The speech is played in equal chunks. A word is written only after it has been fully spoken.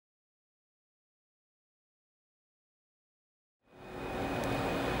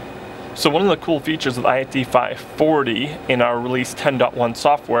So one of the cool features of the IFD540 in our release 10.1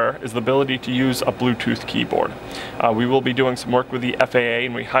 software is the ability to use a Bluetooth keyboard. We will be doing some work with the FAA,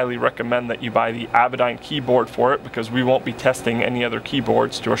 and we highly recommend that you buy the Avidyne keyboard for it, because we won't be testing any other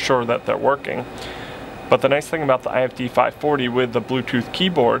keyboards to assure that they're working. But the nice thing about the IFD540 with the Bluetooth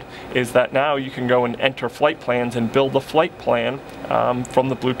keyboard is that now you can go and enter flight plans and build a flight plan from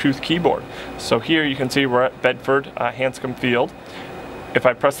the Bluetooth keyboard. So here you can see we're at Bedford, Hanscom Field. If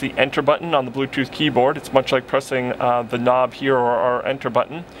I press the enter button on the Bluetooth keyboard, it's much like pressing the knob here or our enter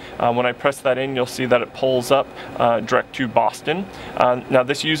button. When I press that in, you'll see that it pulls up direct to Boston. Now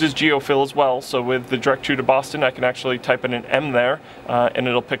this uses geofill as well, so with the direct to Boston, I can actually type in an M there, and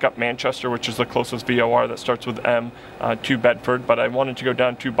it'll pick up Manchester, which is the closest VOR that starts with M to Bedford, but I wanted to go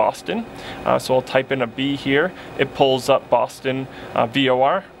down to Boston, so I'll type in a B here. It pulls up Boston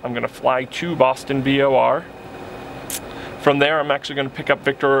VOR. I'm going to fly to Boston VOR. From there, I'm actually going to pick up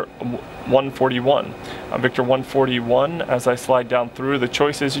Victor 141. Victor 141, as I slide down through the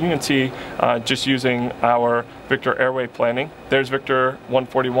choices, and you can see just using our Victor Airway planning, there's Victor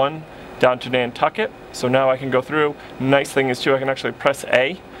 141 down to Nantucket. So now I can go through. Nice thing is too, I can actually press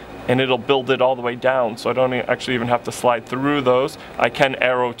A, and it'll build it all the way down, so I don't actually even have to slide through those. I can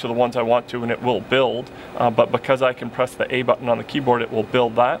arrow to the ones I want to and it will build, but because I can press the A button on the keyboard, it will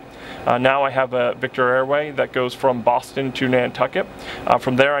build that. Now I have a Victor Airway that goes from Boston to Nantucket.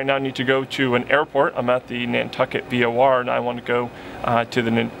 From there I now need to go to an airport. I'm at the Nantucket VOR and I want to go to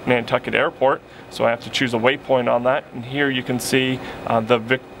the Nantucket airport, so I have to choose a waypoint on that, and here you can see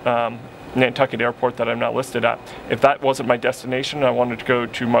the Nantucket airport that I'm now listed at. If that wasn't my destination, I wanted to go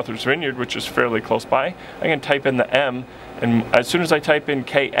to Martha's Vineyard, which is fairly close by, I can type in the M, and as soon as I type in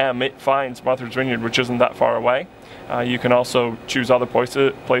KM, it finds Martha's Vineyard, which isn't that far away. You can also choose other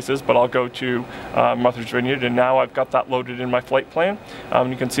places, but I'll go to Martha's Vineyard, and now I've got that loaded in my flight plan.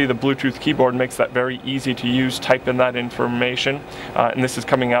 You can see the Bluetooth keyboard makes that very easy to use. Type in that information, and this is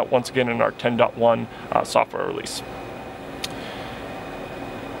coming out once again in our 10.1 software release.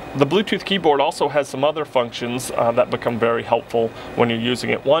 The Bluetooth keyboard also has some other functions that become very helpful when you're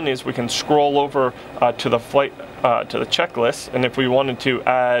using it. One is we can scroll over to the checklist, and if we wanted to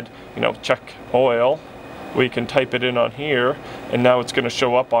add, check oil, we can type it in on here, and now it's going to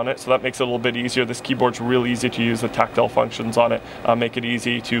show up on it, so that makes it a little bit easier. This keyboard's real easy to use. The tactile functions on it make it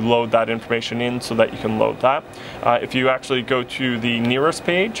easy to load that information in so that you can load that. If you actually go to the nearest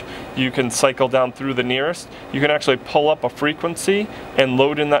page, you can cycle down through the nearest. You can actually pull up a frequency and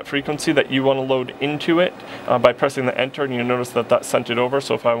load in that frequency that you want to load into it by pressing the enter, and you notice that that sent it over.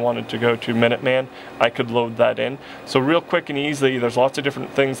 So if I wanted to go to Minuteman, I could load that in. So real quick and easily, there's lots of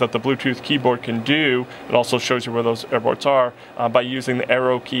different things that the Bluetooth keyboard can do. It also shows you where those airports are by using the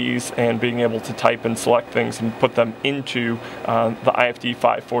arrow keys and being able to type and select things and put them into the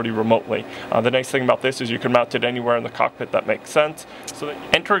IFD540 remotely. The nice thing about this is you can mount it anywhere in the cockpit that makes sense. So that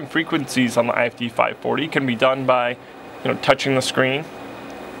entering frequencies on the IFD540 can be done by touching the screen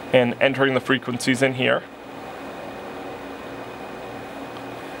and entering the frequencies in here.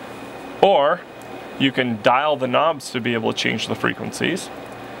 Or you can dial the knobs to be able to change the frequencies.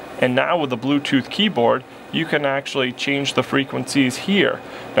 And now with the Bluetooth keyboard, you can actually change the frequencies here.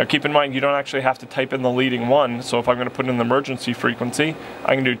 Now keep in mind, you don't actually have to type in the leading one. So if I'm going to put in the emergency frequency,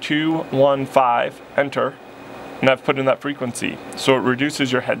 I can do 215, enter, and I've put in that frequency. So it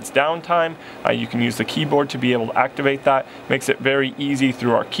reduces your heads down time. You can use the keyboard to be able to activate that. Makes it very easy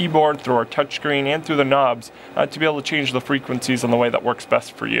through our keyboard, through our touchscreen, and through the knobs to be able to change the frequencies in the way that works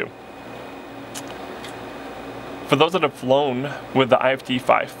best for you. For those that have flown with the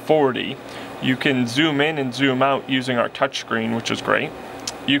IFD540, you can zoom in and zoom out using our touchscreen, which is great.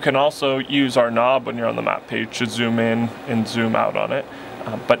 You can also use our knob when you're on the map page to zoom in and zoom out on it.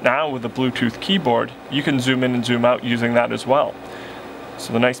 But now with the Bluetooth keyboard, you can zoom in and zoom out using that as well.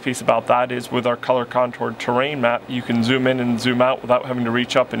 So the nice piece about that is with our color contoured terrain map, you can zoom in and zoom out without having to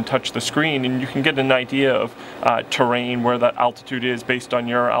reach up and touch the screen, and you can get an idea of terrain, where that altitude is based on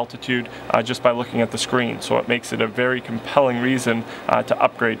your altitude just by looking at the screen. So it makes it a very compelling reason to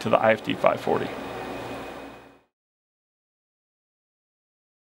upgrade to the IFD540.